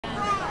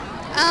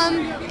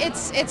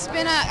It's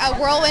been a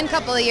whirlwind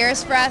couple of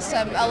years for us.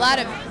 A lot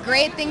of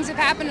great things have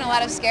happened, and a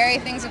lot of scary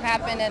things have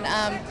happened, and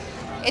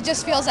it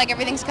just feels like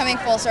everything's coming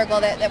full circle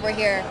that we're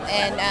here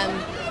and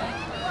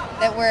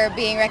that we're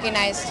being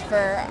recognized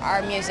for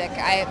our music.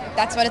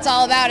 That's what it's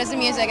all about, is the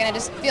music, and it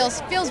just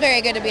feels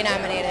very good to be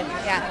nominated.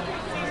 Yeah.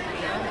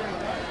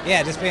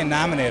 Yeah, just being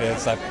nominated,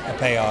 it's like a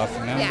payoff,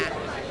 you know? Yeah.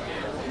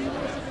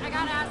 I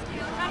gotta ask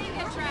you, how do you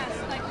get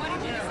dressed? Like, what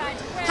did you decide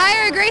to wear?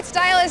 Hire a great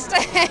stylist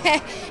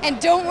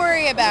and don't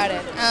worry about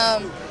it.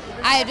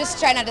 I just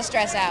try not to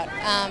stress out.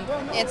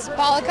 It's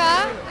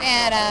Balsamo,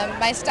 and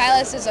my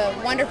stylist is a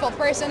wonderful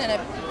person and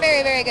a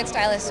very, very good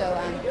stylist. So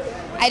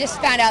I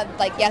just found out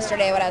like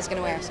yesterday what I was going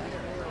to wear. So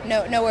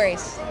no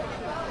worries.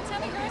 Tell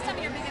me, who are some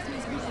of your biggest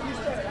musical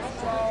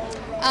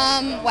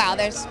influences? Wow,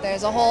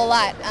 there's a whole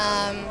lot.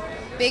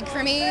 Big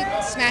for me,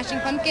 Smashing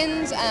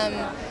Pumpkins.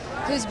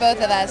 Who's both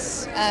of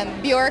us?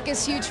 Bjork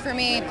is huge for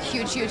me.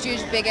 Huge,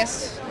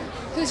 biggest.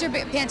 Who's your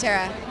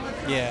Pantera?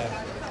 Yeah.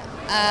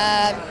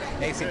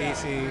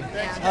 AC/DC.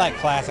 Yeah. I like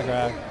classic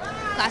rock.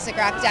 Classic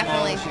rock,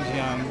 definitely. Oh, she's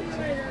young.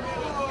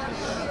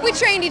 We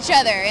trained each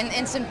other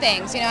in some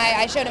things. You know,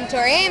 I showed him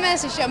Tori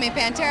Amos, he showed me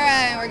Pantera,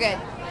 and we're good.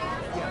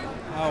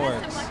 All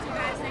works. Best of luck to you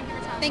guys. Thank you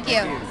for telling Thank me.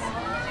 you.